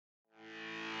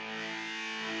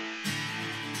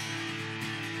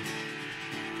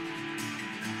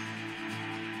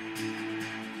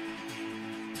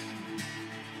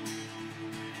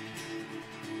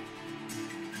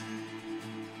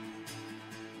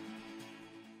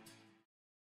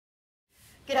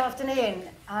Good afternoon.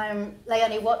 I'm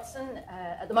Léonie Watson.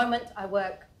 At the moment, I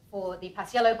work for the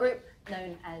Paciello Group,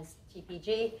 known as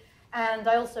TPG, and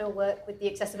I also work with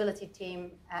the accessibility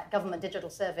team at Government Digital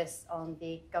Service on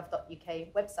the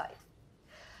gov.uk website.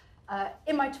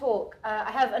 In my talk,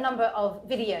 I have a number of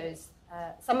videos.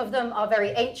 Some of them are very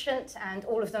ancient, and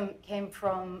all of them came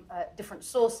from different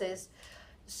sources.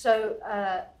 So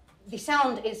the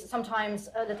sound is sometimes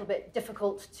a little bit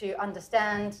difficult to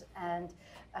understand, and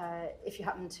if you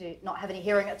happen to not have any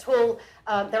hearing at all,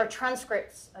 there are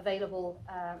transcripts available,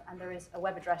 and there is a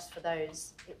web address for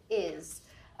those. It is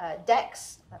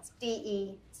DECKS, that's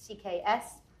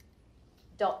D-E-C-K-S,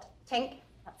 .tink,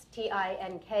 that's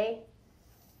T-I-N-K,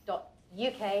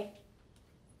 .UK,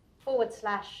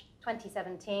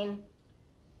 /2017,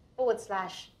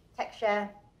 /TechShare,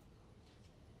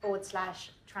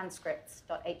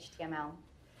 /transcripts.html.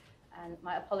 And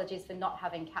my apologies for not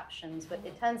having captions, but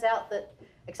it turns out that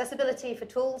accessibility for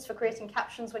tools for creating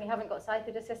captions when you haven't got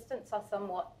sighted assistants are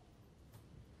somewhat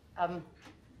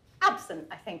absent,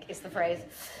 I think is the phrase.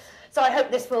 So I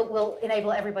hope this will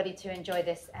enable everybody to enjoy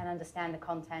this and understand the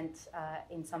content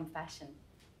in some fashion.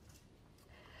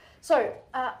 So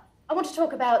I want to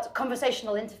talk about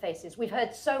conversational interfaces. We've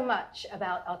heard so much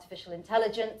about artificial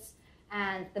intelligence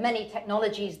and the many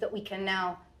technologies that we can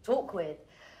now talk with.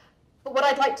 But what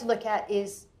I'd like to look at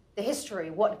is the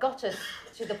history, what got us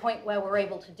to the point where we're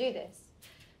able to do this.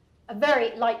 A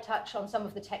very light touch on some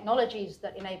of the technologies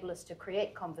that enable us to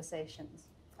create conversations.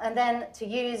 And then to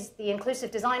use the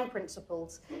inclusive design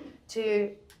principles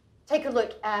to take a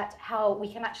look at how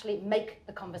we can actually make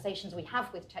the conversations we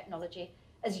have with technology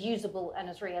as usable and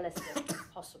as realistic as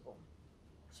possible.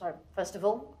 So, first of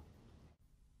all,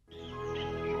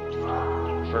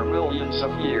 for millions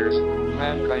of years,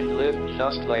 mankind lived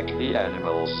just like the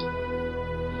animals.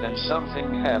 Then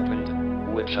something happened,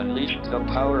 which unleashed the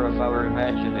power of our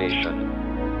imagination.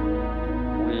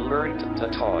 We learned to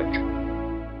talk.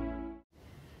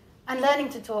 And learning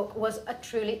to talk was a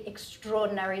truly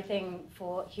extraordinary thing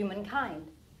for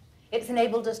humankind. It's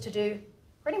enabled us to do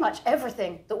pretty much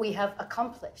everything that we have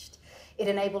accomplished. It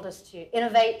enabled us to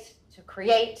innovate, to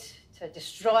create, to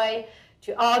destroy,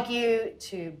 to argue,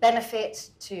 to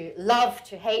benefit, to love,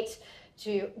 to hate,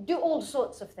 to do all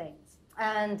sorts of things.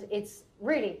 And it's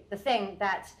really the thing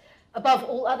that, above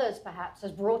all others perhaps,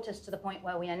 has brought us to the point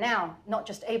where we are now, not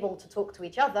just able to talk to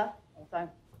each other, although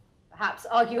perhaps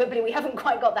arguably we haven't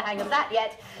quite got the hang of that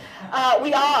yet,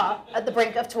 we are at the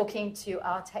brink of talking to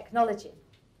our technology.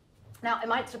 Now, it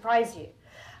might surprise you.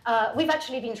 We've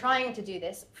actually been trying to do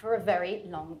this for a very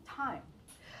long time.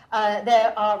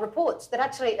 There are reports that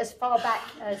actually as far back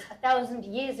as 1,000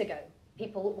 years ago,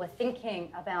 people were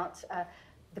thinking about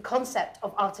the concept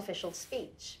of artificial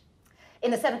speech.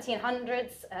 In the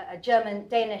 1700s, a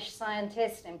German-Danish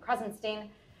scientist named Krasenstein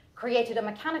created a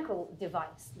mechanical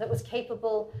device that was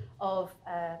capable of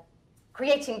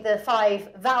creating the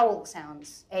 5 vowel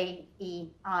sounds, A,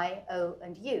 E, I, O,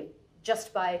 and U,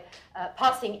 just by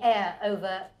passing air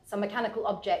over some mechanical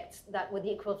objects that were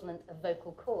the equivalent of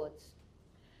vocal cords.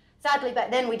 Sadly, back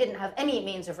then we didn't have any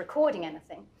means of recording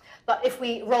anything. But if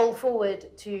we roll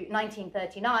forward to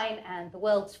 1939 and the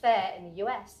World's Fair in the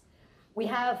US, we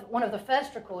have one of the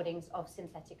first recordings of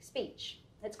synthetic speech.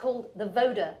 It's called the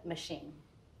Voda machine.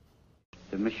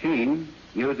 The machine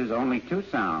uses only 2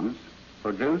 sounds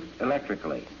produced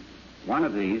electrically. One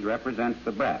of these represents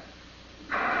the breath.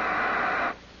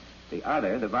 The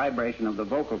other, the vibration of the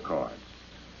vocal cords.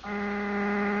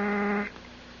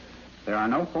 There are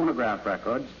no phonograph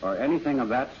records or anything of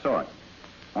that sort.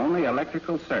 Only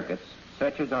electrical circuits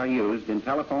such as are used in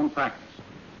telephone practice.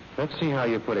 Let's see how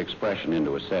you put expression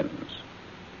into a sentence.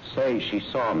 Say, she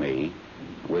saw me,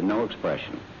 with no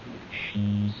expression.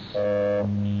 She saw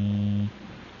me.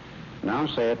 Now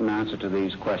say it in answer to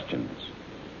these questions.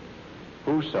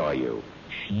 Who saw you?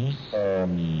 She saw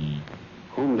me.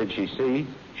 Whom did she see?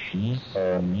 She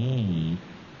saw me.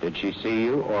 Did she see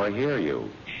you or hear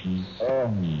you? She saw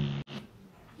me.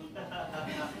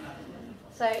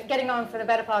 So getting on for the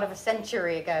better part of a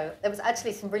century ago, there was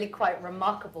actually some really quite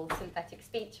remarkable synthetic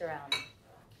speech around.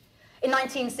 In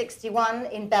 1961,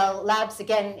 in Bell Labs,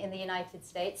 again in the United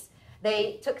States,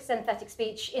 they took synthetic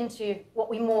speech into what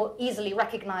we more easily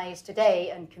recognize today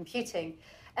in computing.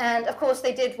 And of course,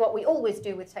 they did what we always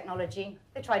do with technology.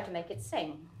 They tried to make it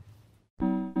sing.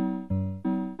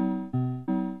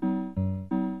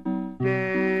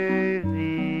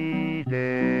 Daisy,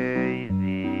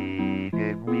 Daisy,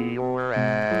 give me your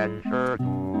answer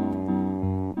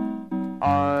too.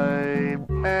 I'm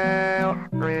half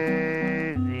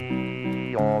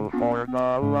crazy, all for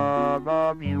the love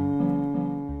of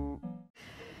you.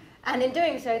 And in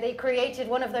doing so, they created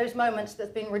one of those moments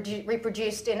that's been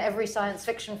reproduced in every science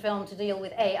fiction film to deal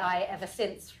with AI ever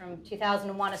since, from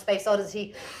 2001: A Space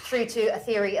Odyssey through to A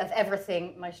Theory of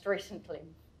Everything most recently.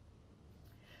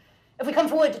 If we come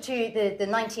forward to the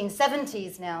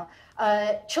 1970s now,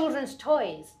 children's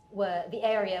toys were the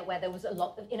area where there was a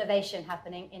lot of innovation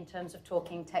happening in terms of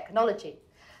talking technology.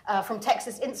 From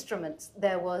Texas Instruments,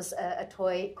 there was a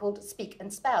toy called Speak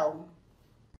and Spell.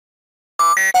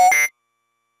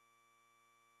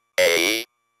 A,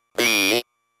 B,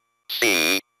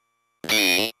 C,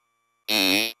 D,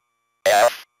 E,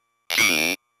 F,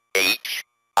 G, H,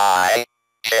 I,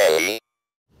 J.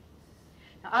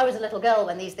 Now, I was a little girl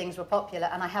when these things were popular,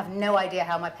 and I have no idea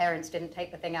how my parents didn't take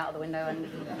the thing out of the window and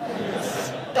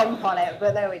stomp on it,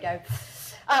 but there we go.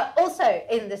 Also,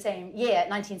 in the same year,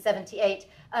 1978,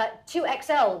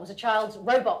 2XL was a child's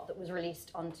robot that was released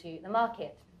onto the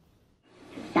market.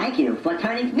 Thank you for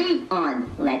turning me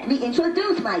on. Let me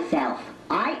introduce myself.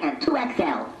 I am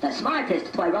 2XL, the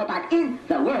smartest toy robot in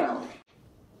the world.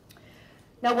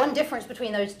 Now, one difference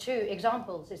between those two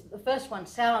examples is that the first one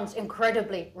sounds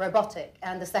incredibly robotic,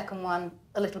 and the second one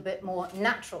a little bit more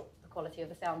natural, the quality of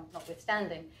the sound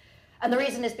notwithstanding. And the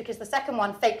reason is because the second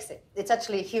one fakes it. It's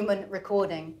actually a human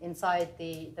recording inside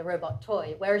the robot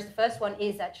toy, whereas the first one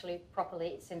is actually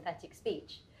properly synthetic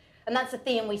speech. And that's a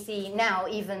theme we see now,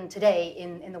 even today,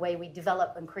 in the way we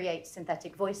develop and create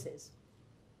synthetic voices.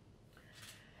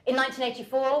 In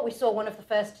 1984, we saw one of the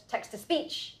first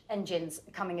text-to-speech engines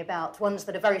coming about, ones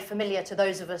that are very familiar to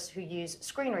those of us who use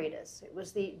screen readers. It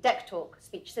was the DeckTalk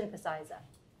speech synthesizer.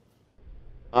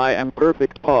 I am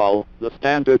Perfect Paul, the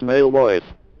standard male voice.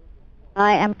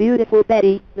 I am Beautiful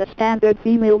Betty, the standard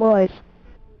female voice.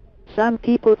 Some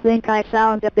people think I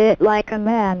sound a bit like a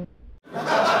man.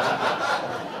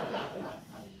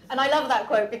 And I love that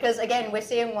quote because, again, we're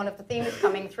seeing one of the themes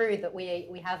coming through that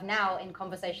we have now in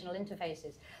conversational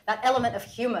interfaces. That element of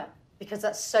humor, because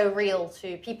that's so real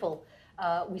to people,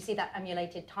 we see that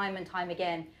emulated time and time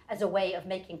again as a way of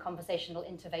making conversational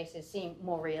interfaces seem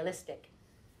more realistic.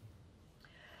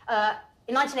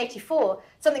 In 1984,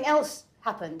 something else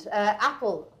happened.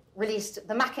 Apple released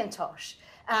the Macintosh.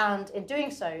 And in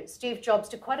doing so, Steve Jobs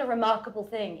did quite a remarkable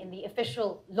thing in the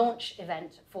official launch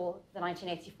event for the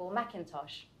 1984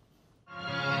 Macintosh.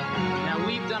 Now,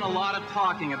 we've done a lot of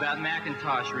talking about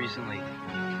Macintosh recently,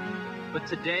 but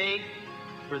today,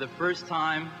 for the first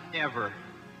time ever,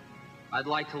 I'd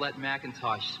like to let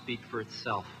Macintosh speak for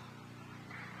itself.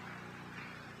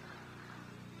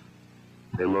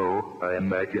 Hello, I am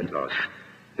Macintosh.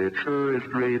 It sure is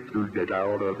great to get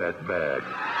out of that bag.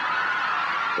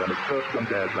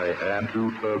 Unaccustomed as I am to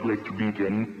public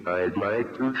speaking, I'd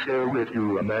like to share with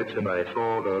you a maxim I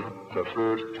thought of the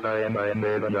first time I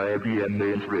met an IBM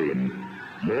mainframe.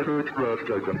 Never trust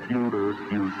a computer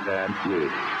you can't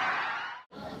read.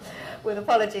 With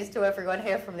apologies to everyone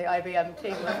here from the IBM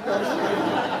team, of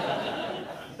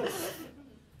course.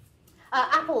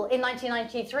 Apple, in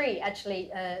 1993,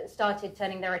 actually started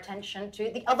turning their attention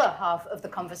to the other half of the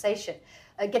conversation,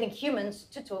 getting humans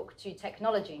to talk to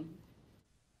technology.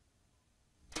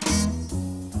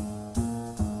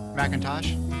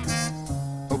 Macintosh,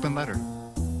 open letter.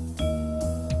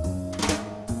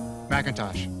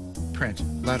 Macintosh, print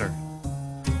letter.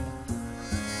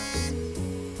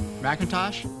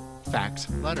 Macintosh, fax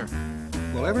letter.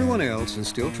 While everyone else is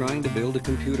still trying to build a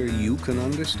computer you can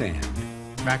understand,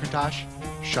 Macintosh,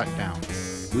 shut down.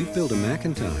 We've built a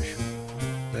Macintosh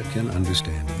that can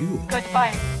understand you.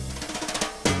 Goodbye.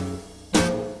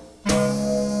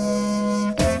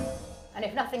 And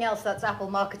if nothing else, that's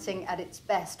Apple marketing at its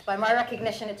best. By my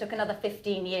recognition, it took another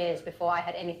 15 years before I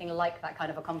had anything like that kind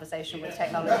of a conversation with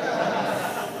technology.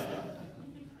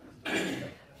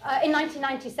 In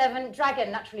 1997,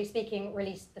 Dragon, naturally speaking,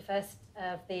 released the first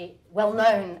of the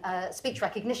well-known speech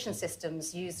recognition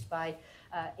systems used by,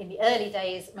 in the early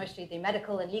days, mostly the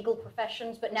medical and legal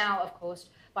professions, but now, of course,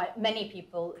 by many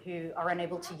people who are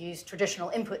unable to use traditional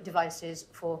input devices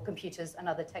for computers and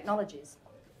other technologies.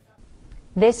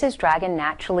 This is Dragon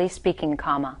Naturally Speaking,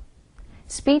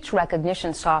 speech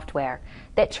recognition software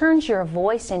that turns your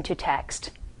voice into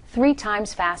text 3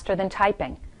 times faster than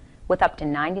typing, with up to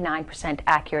 99%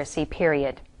 accuracy,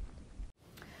 period.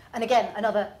 And again,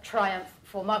 another triumph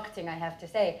for marketing, I have to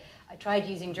say. I tried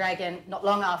using Dragon not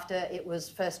long after it was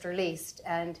first released,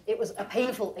 and it was a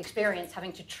painful experience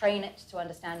having to train it to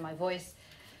understand my voice,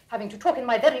 having to talk in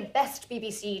my very best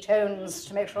BBC tones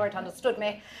to make sure it understood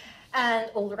me,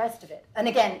 and all the rest of it. And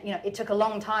again, you know, it took a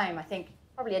long time, I think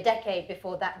probably a decade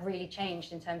before that really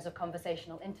changed in terms of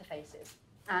conversational interfaces.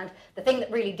 And the thing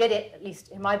that really did it, at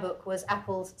least in my book, was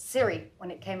Apple's Siri when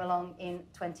it came along in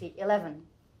 2011.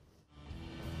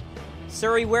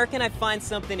 Suri, where can I find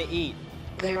something to eat?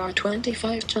 There are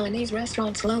 25 Chinese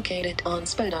restaurants located on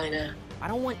Spadina. I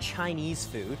don't want Chinese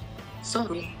food.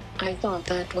 Sorry, I thought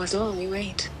that was all you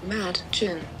ate, Matt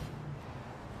Chin.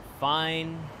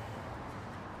 Fine.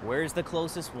 Where's the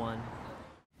closest one?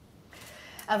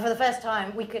 And for the first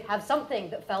time, we could have something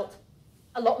that felt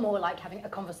a lot more like having a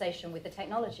conversation with the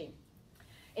technology.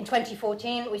 In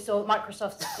 2014, we saw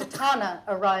Microsoft's Cortana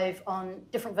arrive on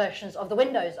different versions of the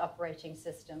Windows operating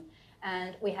system.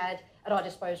 And we had at our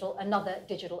disposal another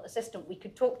digital assistant we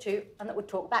could talk to and that would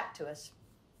talk back to us.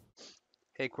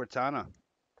 Hey, Cortana.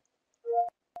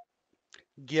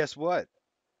 Guess what?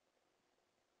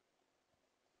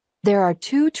 There are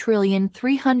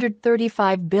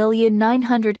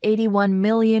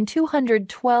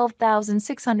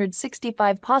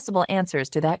 2,335,981,212,665 possible answers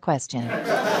to that question.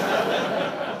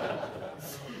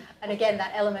 And again,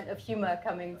 that element of humor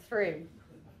coming through.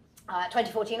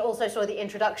 2014 also saw the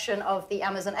introduction of the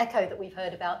Amazon Echo that we've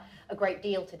heard about a great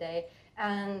deal today.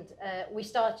 And we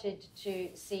started to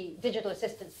see digital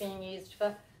assistants being used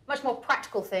for much more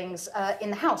practical things in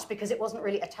the house because it wasn't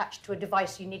really attached to a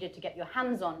device you needed to get your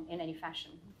hands on in any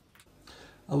fashion.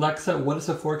 Alexa, what is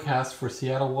the forecast for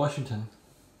Seattle, Washington?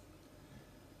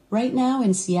 Right now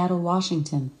in Seattle,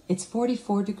 Washington, it's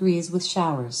 44 degrees with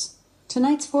showers.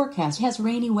 Tonight's forecast has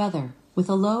rainy weather with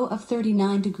a low of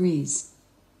 39 degrees.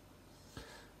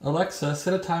 Alexa,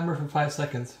 set a timer for 5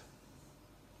 seconds.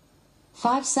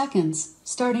 5 seconds,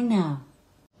 starting now.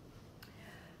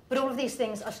 But all of these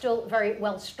things are still very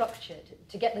well structured.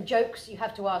 To get the jokes, you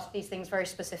have to ask these things very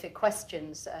specific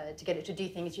questions. To get it to do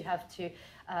things, you have to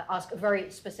ask very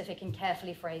specific and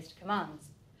carefully phrased commands.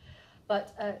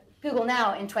 But Google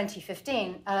Now in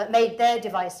 2015 made their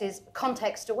devices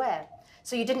context aware.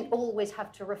 So you didn't always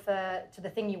have to refer to the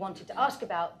thing you wanted to ask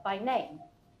about by name.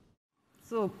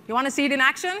 So you want to see it in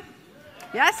action?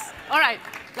 Yes? All right,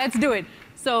 let's do it.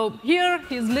 So here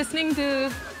he's listening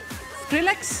to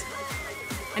Skrillex.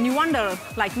 And you wonder,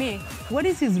 like me, what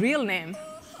is his real name?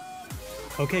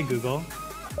 Okay, Google.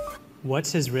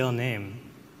 What's his real name?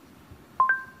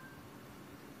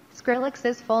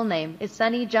 Skrillex's full name is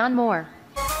Sonny John Moore.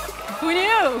 Who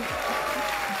knew?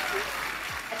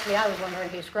 Actually, I was wondering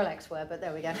who Skrillex were, but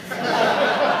there we go.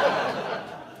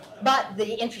 But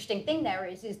the interesting thing there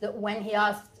is that when he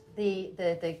asked the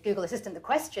Google Assistant the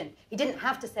question, he didn't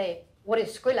have to say, what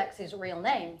is Skrillex's real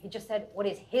name? He just said, what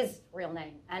is his real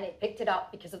name? And it picked it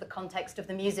up because of the context of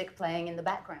the music playing in the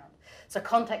background. So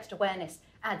context awareness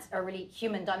adds a really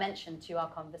human dimension to our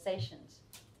conversations.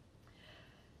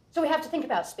 So we have to think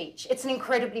about speech. It's an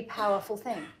incredibly powerful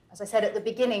thing. As I said at the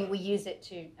beginning, we use it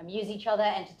to amuse each other,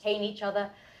 entertain each other,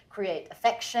 create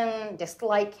affection,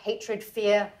 dislike, hatred,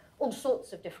 fear, all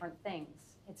sorts of different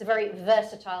things. It's a very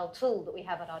versatile tool that we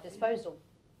have at our disposal.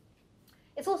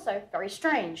 It's also very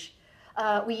strange.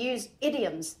 We use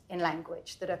idioms in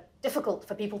language that are difficult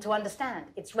for people to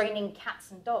understand. It's raining cats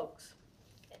and dogs.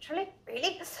 Literally?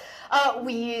 Really?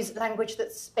 We use language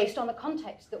that's based on the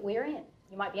context that we're in.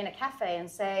 You might be in a cafe and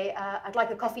say, I'd like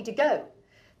a coffee to go.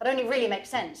 That only really makes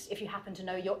sense if you happen to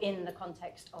know you're in the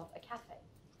context of a cafe.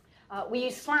 We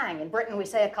use slang. In Britain, we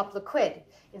say a couple of quid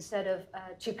instead of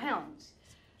 £2.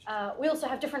 We also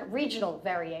have different regional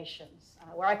variations.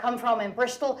 Where I come from in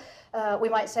Bristol, we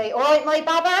might say, all right, my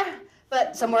baba.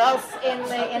 But somewhere else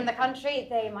in the country,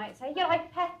 they might say, you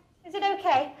like pet? Is it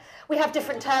okay? We have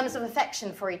different terms of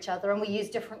affection for each other, and we use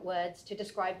different words to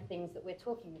describe the things that we're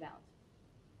talking about.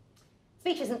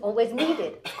 Speech isn't always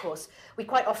needed, of course. We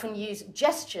quite often use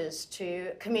gestures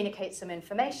to communicate some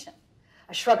information.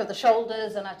 A shrug of the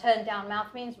shoulders and a turned down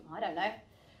mouth means, I don't know.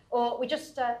 Or we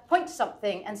just point to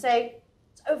something and say,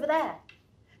 it's over there.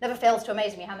 Never fails to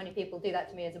amaze me how many people do that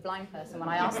to me as a blind person when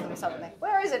I ask them something.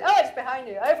 Where is it? Oh, it's behind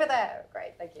you, over there.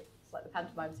 Great, thank you. It's like the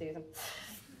pantomime season.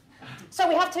 So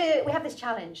we have this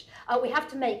challenge. We have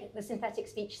to make the synthetic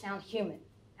speech sound human.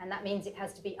 And that means it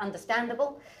has to be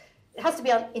understandable. It has to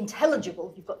be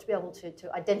intelligible. You've got to be able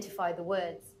to identify the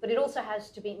words. But it also has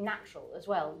to be natural as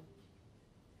well.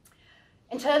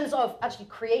 In terms of actually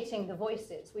creating the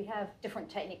voices, we have different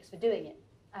techniques for doing it.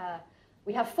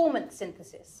 We have formant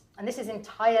synthesis, and this is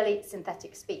entirely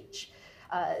synthetic speech.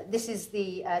 This is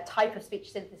the type of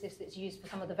speech synthesis that's used for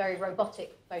some of the very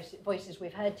robotic voices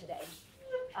we've heard today.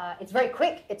 It's very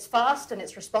quick, it's fast, and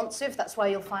it's responsive. That's why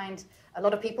you'll find a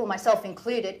lot of people, myself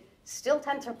included, still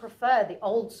tend to prefer the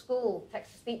old school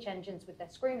text-to-speech engines with their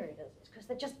screen readers. It's because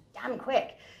they're just damn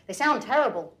quick. They sound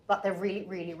terrible, but they're really,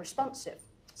 really responsive.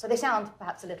 So they sound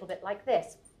perhaps a little bit like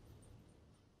this.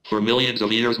 For millions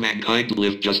of years mankind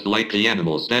lived just like the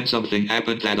animals. Then something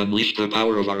happened that unleashed the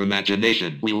power of our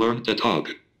imagination. We learned to talk.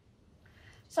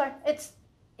 So it's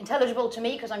intelligible to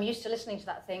me because I'm used to listening to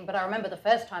that thing, but I remember the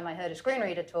first time I heard a screen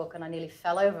reader talk and I nearly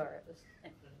fell over. It was,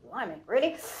 blimey,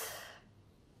 really?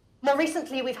 More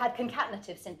recently, we've had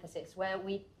concatenative synthesis, where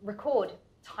we record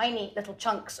tiny little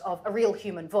chunks of a real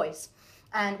human voice,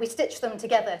 and we stitch them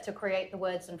together to create the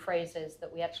words and phrases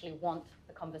that we actually want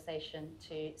the conversation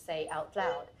to say out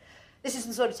loud. This is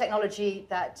the sort of technology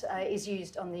that is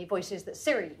used on the voices that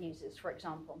Siri uses, for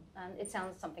example, and it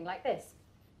sounds something like this.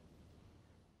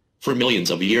 For millions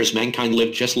of years, mankind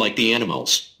lived just like the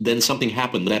animals. Then something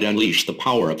happened that unleashed the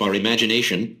power of our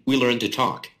imagination. We learned to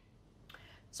talk.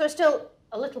 So still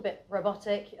a little bit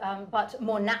robotic, but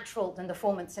more natural than the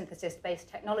form and synthesis-based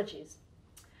technologies.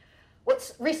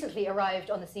 What's recently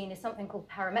arrived on the scene is something called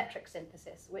parametric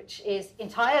synthesis, which is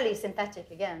entirely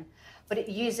synthetic again, but it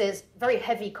uses very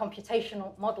heavy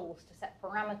computational models to set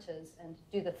parameters and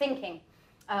do the thinking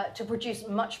to produce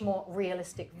much more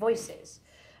realistic voices.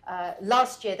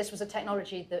 Last year, this was a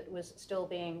technology that was still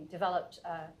being developed,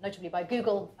 notably by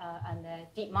Google and their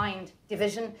DeepMind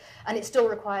division, and it still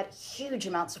required huge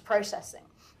amounts of processing.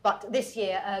 But this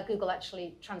year, Google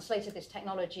actually translated this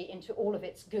technology into all of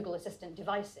its Google Assistant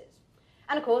devices.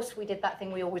 And of course, we did that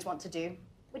thing we always want to do.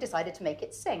 We decided to make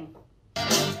it sing.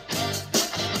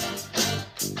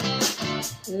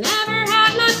 Never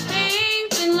had much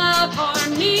faith in love or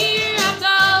near of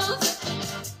those.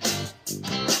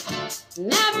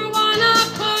 Never wanna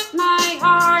put my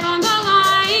heart on the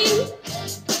line.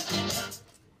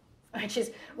 Which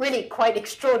is really quite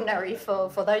extraordinary for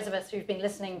those of us who've been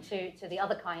listening to the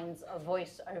other kinds of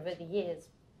voice over the years.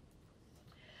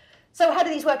 So how do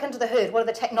these work under the hood? What are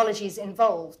the technologies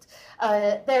involved?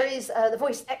 There is the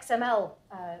voice XML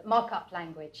markup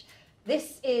language.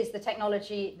 This is the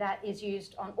technology that is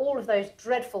used on all of those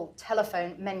dreadful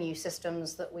telephone menu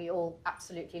systems that we all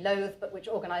absolutely loathe, but which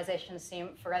organizations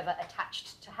seem forever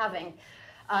attached to having.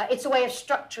 It's a way of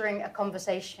structuring a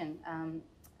conversation,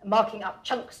 marking up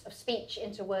chunks of speech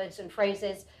into words and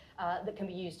phrases that can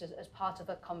be used as part of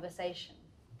a conversation.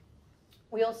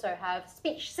 We also have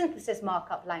speech synthesis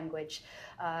markup language.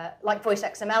 Like voice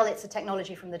XML, it's a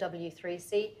technology from the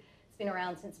W3C. It's been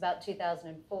around since about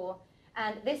 2004.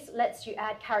 And this lets you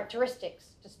add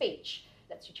characteristics to speech.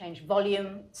 Lets you change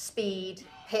volume, speed,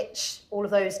 pitch, all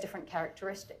of those different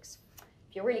characteristics.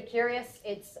 If you're really curious,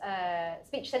 it's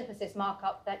speech synthesis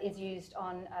markup that is used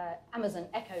on Amazon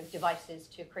Echo devices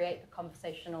to create the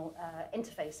conversational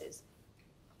interfaces.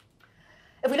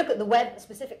 If we look at the web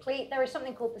specifically, there is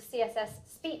something called the CSS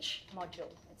speech module.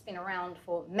 It's been around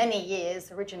for many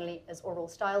years, originally as oral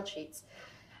style sheets.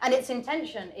 And its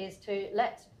intention is to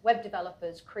let web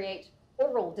developers create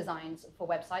oral designs for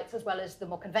websites as well as the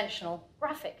more conventional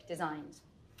graphic designs.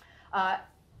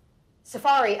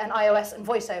 Safari and iOS and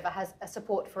VoiceOver has a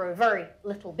support for a very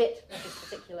little bit of this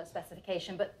particular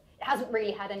specification, but it hasn't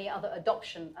really had any other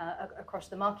adoption across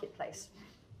the marketplace.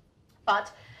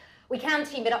 But we can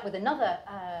team it up with another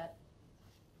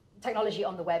technology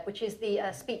on the web, which is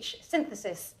the speech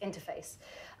synthesis interface.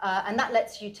 And that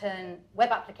lets you turn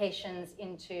web applications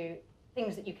into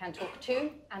things that you can talk to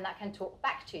and that can talk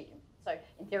back to you. So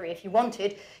in theory, if you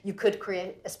wanted, you could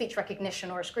create a speech recognition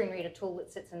or a screen reader tool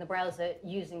that sits in the browser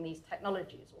using these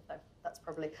technologies, although that's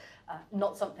probably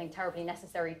not something terribly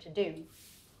necessary to do.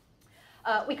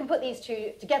 We can put these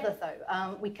two together,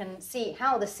 though. We can see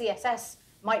how the CSS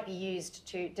might be used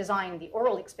to design the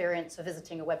oral experience of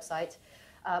visiting a website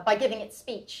by giving it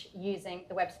speech using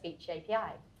the Web Speech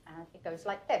API. And it goes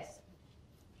like this.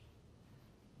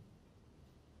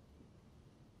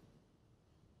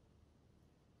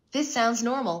 This sounds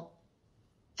normal.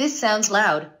 This sounds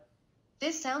loud.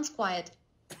 This sounds quiet.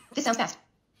 This sounds fast.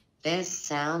 This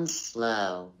sounds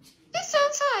slow. This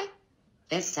sounds high.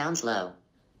 This sounds low.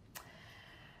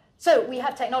 So we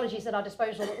have technologies at our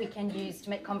disposal that we can use to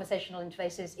make conversational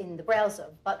interfaces in the browser.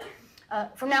 But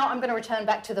from now, I'm going to return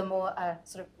back to the more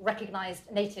sort of recognized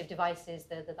native devices,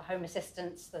 the home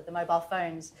assistants, the mobile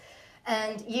phones,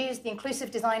 and use the inclusive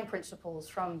design principles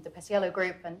from the Pesiello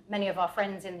group and many of our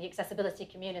friends in the accessibility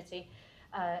community.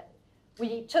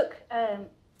 We took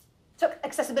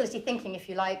accessibility thinking, if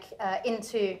you like,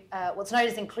 into what's known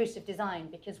as inclusive design,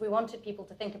 because we wanted people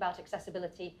to think about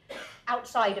accessibility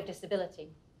outside of disability.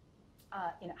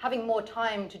 Having more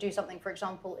time to do something, for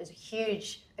example, is a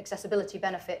huge accessibility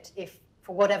benefit if,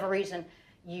 for whatever reason,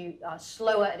 you are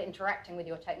slower at interacting with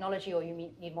your technology or you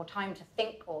need more time to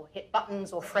think or hit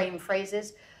buttons or frame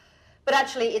phrases. But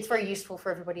actually, it's very useful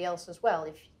for everybody else as well.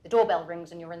 If the doorbell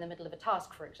rings and you're in the middle of a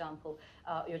task, for example,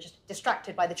 you're just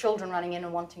distracted by the children running in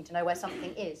and wanting to know where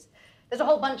something is. There's a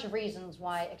whole bunch of reasons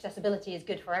why accessibility is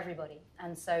good for everybody.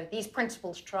 And so these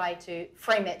principles try to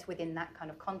frame it within that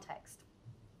kind of context.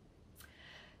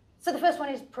 So the first one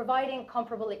is providing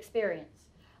comparable experience.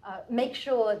 Make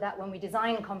sure that when we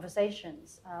design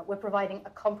conversations, we're providing a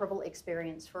comparable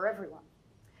experience for everyone.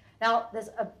 Now, there's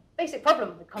a basic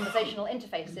problem with conversational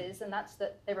interfaces, and that's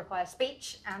that they require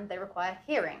speech and they require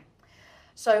hearing.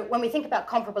 So when we think about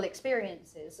comparable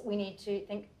experiences, we need to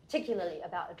think particularly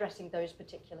about addressing those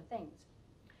particular things.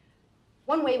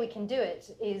 One way we can do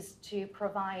it is to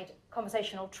provide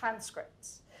conversational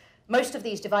transcripts. Most of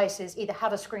these devices either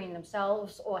have a screen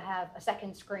themselves or have a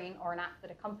second screen or an app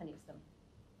that accompanies them.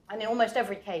 And in almost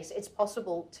every case, it's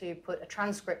possible to put a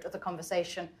transcript of the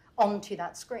conversation onto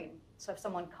that screen. So if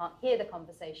someone can't hear the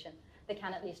conversation, they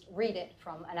can at least read it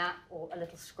from an app or a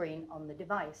little screen on the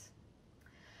device.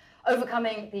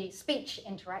 Overcoming the speech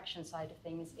interaction side of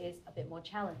things is a bit more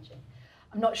challenging.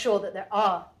 I'm not sure that there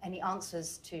are any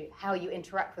answers to how you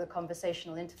interact with a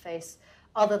conversational interface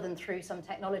other than through some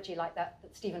technology like that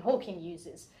Stephen Hawking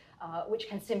uses, which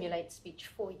can simulate speech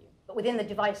for you. But within the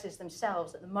devices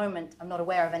themselves, at the moment, I'm not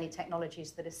aware of any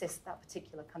technologies that assist that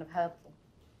particular kind of hurdle.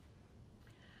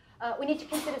 We need to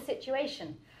consider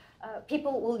situation.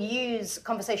 People will use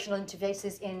conversational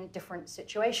interfaces in different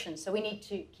situations. So we need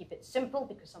to keep it simple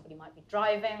because somebody might be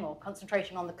driving or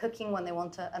concentrating on the cooking when they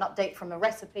want an update from a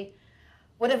recipe.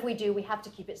 Whatever we do, we have to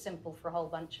keep it simple for a whole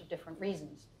bunch of different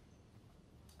reasons.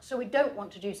 So we don't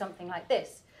want to do something like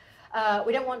this.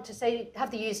 We don't want to have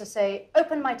the user say,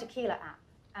 open my tequila app,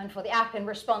 and for the app in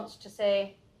response to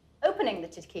say, opening the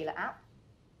tequila app.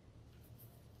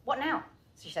 What now?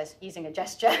 She says, using a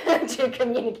gesture to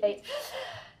communicate.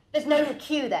 There's no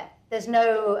cue there. There's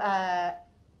no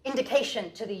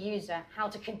indication to the user how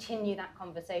to continue that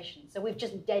conversation. So we've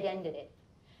just dead-ended it.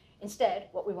 Instead,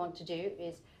 what we want to do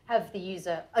is have the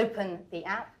user open the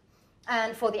app,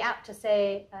 and for the app to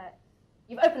say,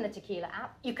 you've opened the tequila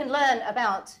app. You can learn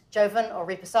about Joven or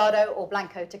Reposado or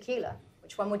Blanco tequila.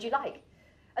 Which one would you like?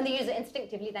 And the user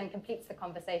instinctively then completes the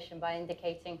conversation by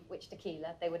indicating which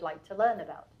tequila they would like to learn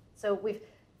about. So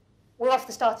we're off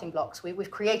the starting blocks. We've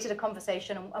created a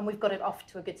conversation, and we've got it off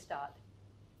to a good start.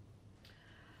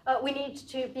 We need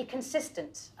to be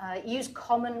consistent, use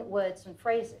common words and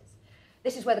phrases.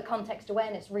 This is where the context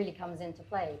awareness really comes into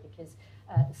play, because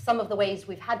some of the ways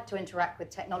we've had to interact with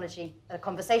technology at a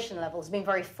conversation level has been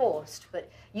very forced,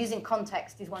 but using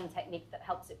context is one technique that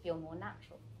helps it feel more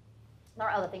natural. There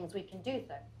are other things we can do,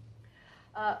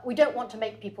 though. We don't want to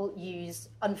make people use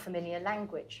unfamiliar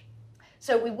language.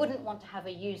 So we wouldn't want to have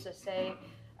a user say,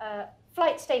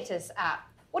 flight status app,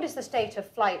 what is the state of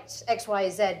flight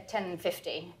XYZ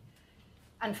 1050?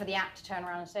 And for the app to turn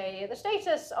around and say, the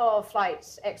status of flight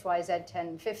XYZ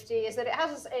 1050 is that it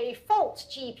has a fault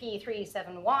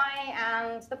GP37Y,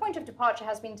 and the point of departure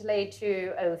has been delayed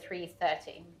to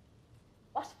 0330.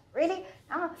 What? Really?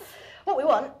 What we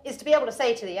want is to be able to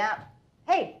say to the app,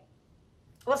 hey,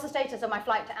 what's the status of my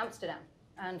flight to Amsterdam?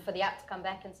 And for the app to come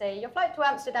back and say, your flight to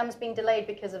Amsterdam has been delayed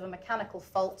because of a mechanical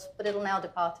fault, but it'll now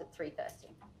depart at 3:30.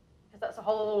 Because that's a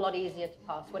whole lot easier to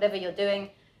pass. Whatever you're doing,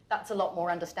 that's a lot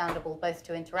more understandable, both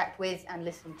to interact with and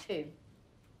listen to.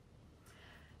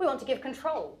 We want to give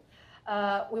control.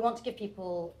 We want to give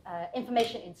people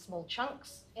information in small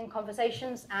chunks in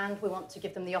conversations, and we want to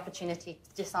give them the opportunity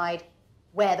to decide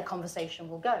where the conversation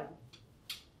will go.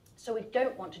 So we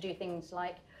don't want to do things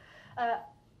like,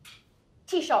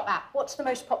 tea shop app, what's the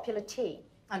most popular tea?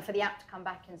 And for the app to come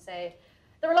back and say,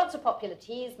 there are lots of popular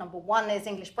teas. Number 1 is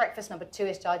English breakfast, number 2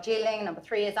 is Darjeeling, number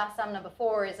 3 is Assam, number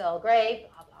 4 is Earl Grey,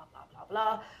 blah, blah, blah, blah,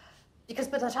 blah. Because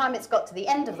by the time it's got to the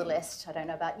end of the list, I don't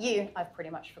know about you, I've pretty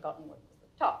much forgotten what was at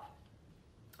the top.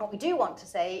 What we do want to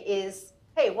say is,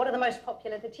 hey, what are the most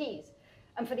popular teas?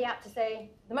 And for the app to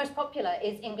say, the most popular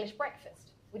is English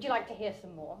breakfast. Would you like to hear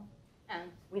some more?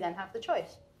 And we then have the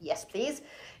choice. Yes, please,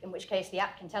 in which case the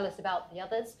app can tell us about the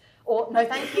others. Or, no,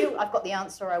 thank you, I've got the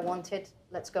answer I wanted.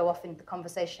 Let's go off in the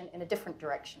conversation in a different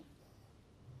direction.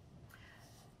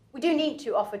 We do need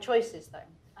to offer choices, though.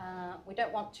 We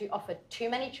don't want to offer too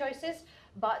many choices,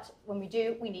 but when we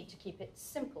do, we need to keep it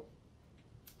simple.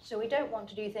 So we don't want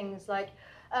to do things like,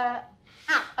 app,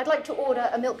 I'd like to order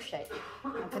a milkshake.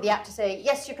 And for the app to say,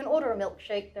 yes, you can order a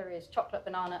milkshake. There is chocolate,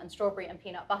 banana, and strawberry, and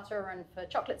peanut butter. And for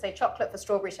chocolate, say chocolate. For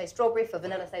strawberry, say strawberry. For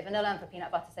vanilla, say vanilla. And for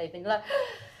peanut butter, say vanilla.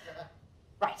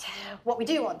 Right. What we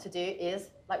do want to do is,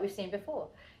 like we've seen before,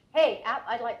 hey, app,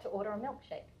 I'd like to order a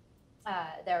milkshake.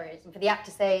 There is. And for the app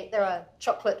to say, there are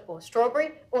chocolate or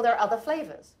strawberry, or there are other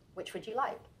flavors. Which would you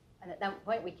like? And at that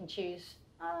point, we can choose,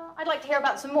 I'd like to hear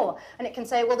about some more. And it can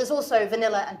say, well, there's also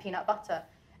vanilla and peanut butter.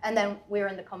 And then we're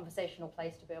in the conversational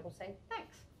place to be able to say,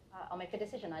 thanks, I'll make a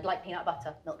decision. I'd like peanut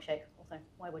butter milkshake. Also,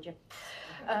 why would you?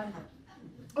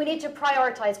 We need to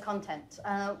prioritize content.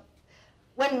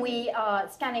 When we are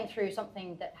scanning through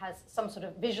something that has some sort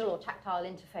of visual or tactile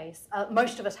interface,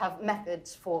 most of us have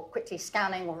methods for quickly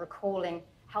scanning or recalling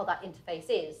how that interface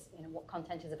is, what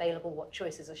content is available, what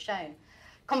choices are shown.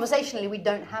 Conversationally, we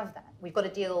don't have that. We've got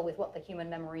to deal with what the human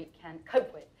memory can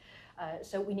cope with.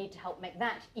 So we need to help make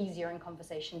that easier in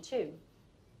conversation too.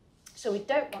 So we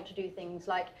don't want to do things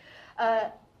like,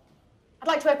 I'd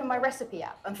like to open my recipe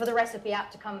app, and for the recipe app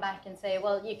to come back and say,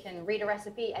 well, you can read a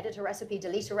recipe, edit a recipe,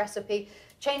 delete a recipe,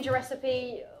 change a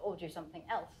recipe, or do something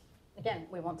else. Again,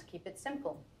 we want to keep it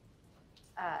simple.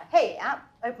 Hey,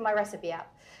 app, open my recipe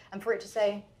app. And for it to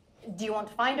say, do you want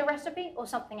to find a recipe or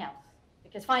something else?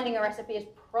 Because finding a recipe is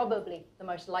probably the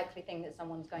most likely thing that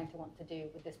someone's going to want to do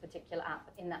with this particular app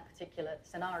in that particular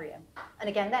scenario. And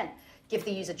again, then, give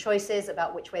the user choices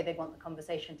about which way they want the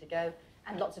conversation to go,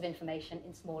 and lots of information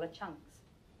in smaller chunks.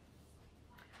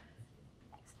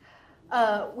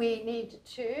 We need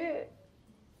to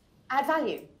add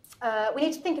value. We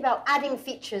need to think about adding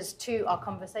features to our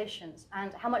conversations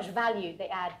and how much value they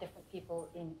add different people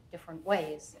in different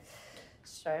ways.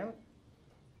 So,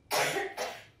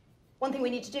 one thing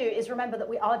we need to do is remember that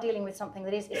we are dealing with something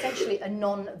that is essentially a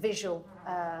non-visual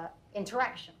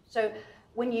interaction. So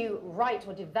when you write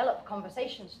or develop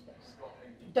conversations to this,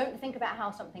 don't think about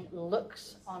how something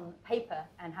looks on paper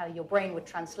and how your brain would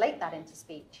translate that into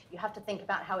speech. You have to think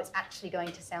about how it's actually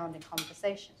going to sound in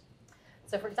conversation.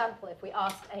 So for example, if we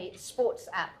asked a sports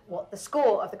app what the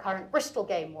score of the current Bristol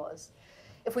game was,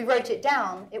 if we wrote it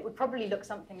down, it would probably look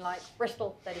something like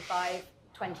Bristol 35,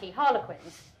 20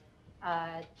 Harlequins.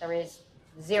 There is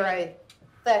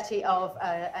 0:30 of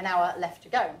an hour left to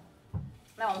go.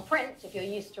 Now on print, if you're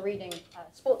used to reading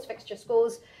sports fixture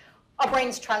scores, our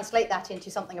brains translate that into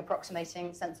something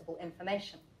approximating sensible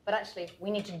information. But actually,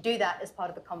 we need to do that as part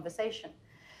of a conversation.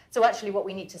 So actually what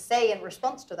we need to say in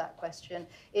response to that question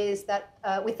is that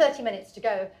with 30 minutes to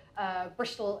go,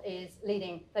 Bristol is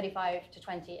leading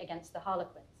 35-20 against the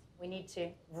Harlequins. We need to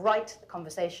write the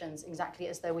conversations exactly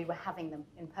as though we were having them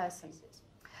in person.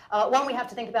 One we have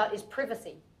to think about is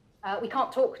privacy. We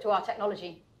can't talk to our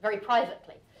technology very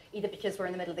privately, either because we're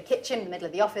in the middle of the kitchen, the middle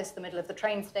of the office, the middle of the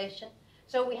train station.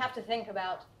 So we have to think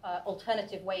about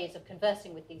alternative ways of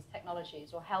conversing with these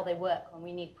technologies or how they work when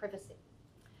we need privacy.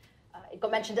 It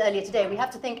got mentioned earlier today, we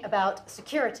have to think about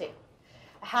security.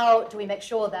 How do we make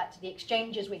sure that the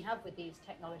exchanges we have with these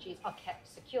technologies are kept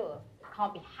secure? It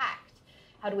can't be hacked.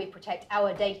 How do we protect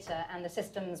our data and the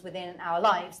systems within our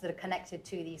lives that are connected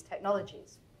to these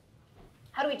technologies?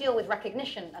 How do we deal with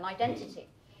recognition and identity?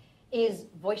 Is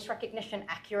voice recognition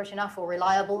accurate enough or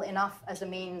reliable enough as a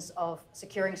means of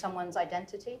securing someone's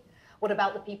identity? What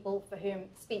about the people for whom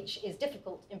speech is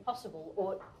difficult, impossible,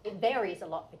 or it varies a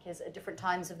lot because at different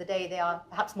times of the day they are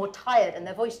perhaps more tired and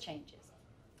their voice changes?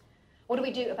 What do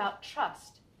we do about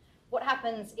trust? What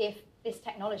happens if this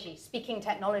technology, speaking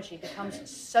technology, becomes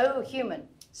so human,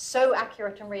 so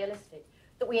accurate and realistic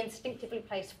that we instinctively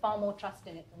place far more trust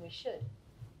in it than we should?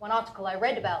 One article I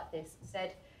read about this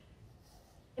said,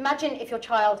 imagine if your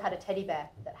child had a teddy bear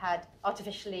that had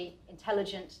artificially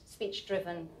intelligent,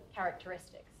 speech-driven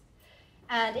characteristics,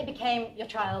 and it became your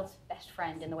child's best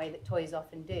friend in the way that toys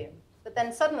often do. But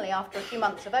then suddenly, after a few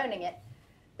months of owning it,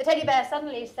 the teddy bear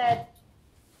suddenly said,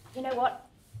 you know what,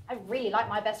 I really like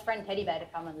my best friend teddy bear to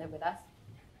come and live with us.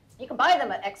 You can buy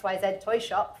them at XYZ Toy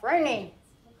Shop for only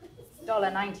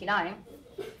 $1.99.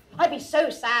 I'd be so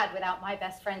sad without my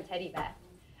best friend teddy bear.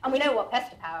 And we know what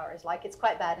pester power is like. It's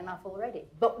quite bad enough already.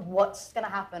 But what's going to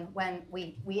happen when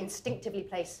we instinctively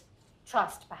place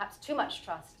trust, perhaps too much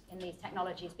trust, in these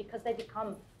technologies because they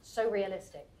become so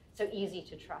realistic, so easy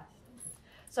to trust?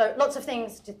 So lots of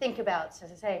things to think about.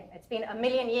 As I say, it's been a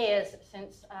million years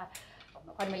since,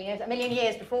 not quite a million years, a million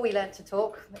years before we learned to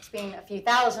talk. It's been a few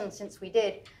thousand since we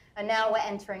did. And now we're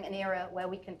entering an era where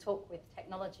we can talk with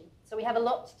technology. So we have a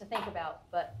lot to think about,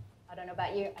 but I don't know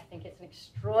about you, I think it's an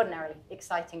extraordinarily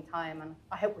exciting time, and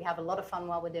I hope we have a lot of fun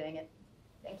while we're doing it.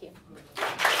 Thank you.